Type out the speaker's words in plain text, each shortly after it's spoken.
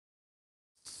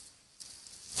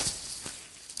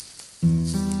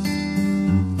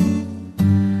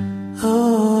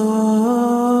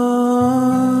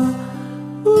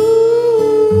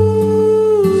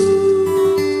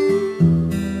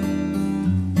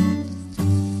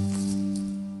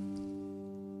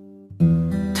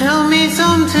Tell me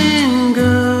something,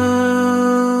 girl.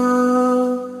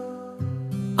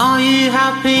 Are you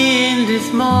happy in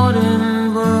this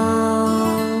modern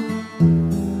world?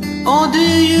 Or do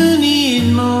you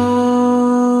need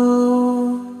more?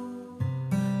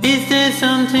 Is there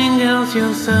something else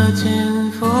you're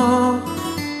searching for?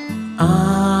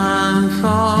 I'm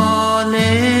falling.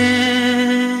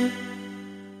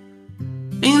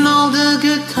 In all the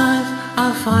good times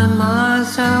I find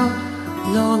myself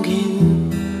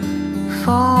longing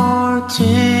for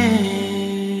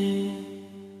change,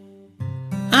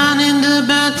 and in the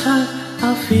bad times I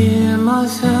feel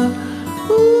myself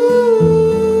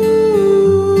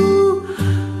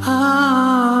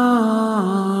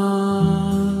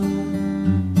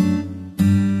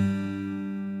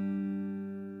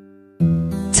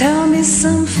Tell me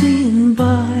something,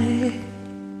 boy.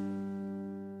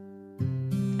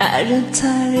 Are you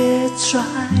tired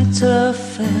trying to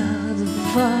fill the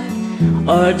void,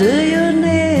 or do you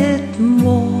need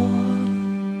more?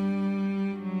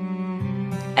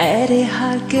 Eddie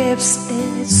Heart gives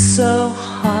it so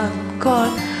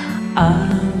hardcore.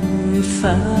 I'm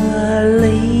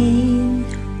falling.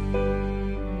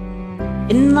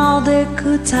 In all the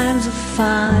good times I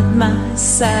find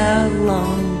myself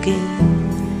longing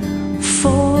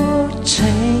for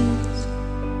change,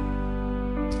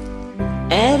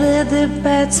 and at the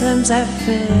bad times I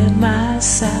feel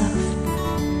myself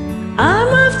I'm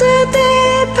off the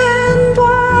deep end,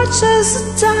 watches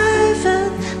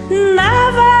diving,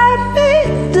 never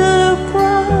meet the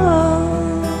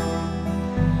ground.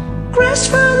 Crash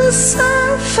for the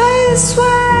surface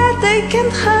where they can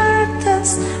hurt us.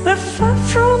 We're far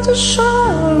from the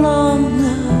shore long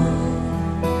now.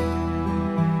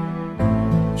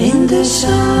 in the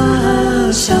shallow,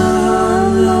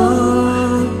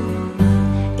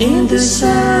 in the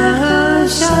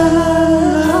shallow,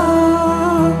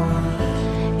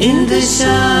 in the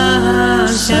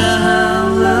shallow,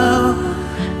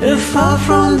 we're far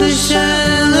from the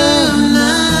shallow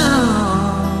now.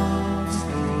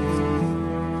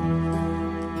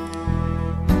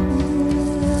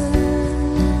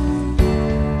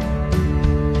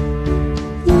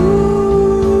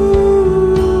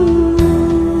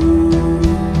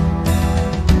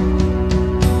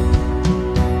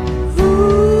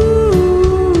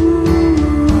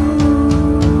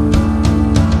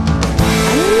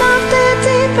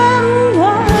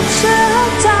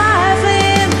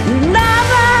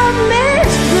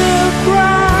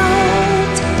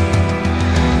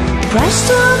 Crash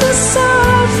to the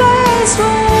surface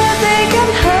where they can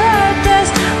hurt us.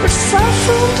 We're far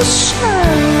from the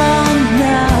shallow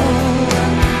now.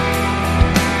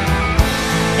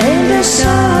 In the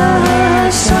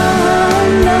shallow,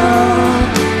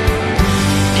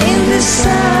 in the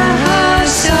shallow,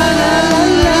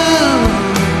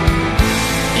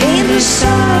 in the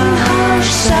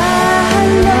shallow,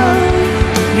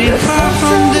 we're far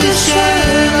from the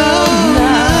shallow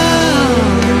now.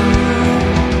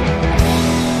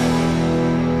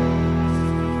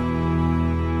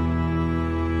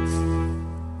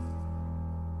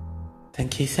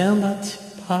 Thank you so much.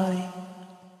 Bye.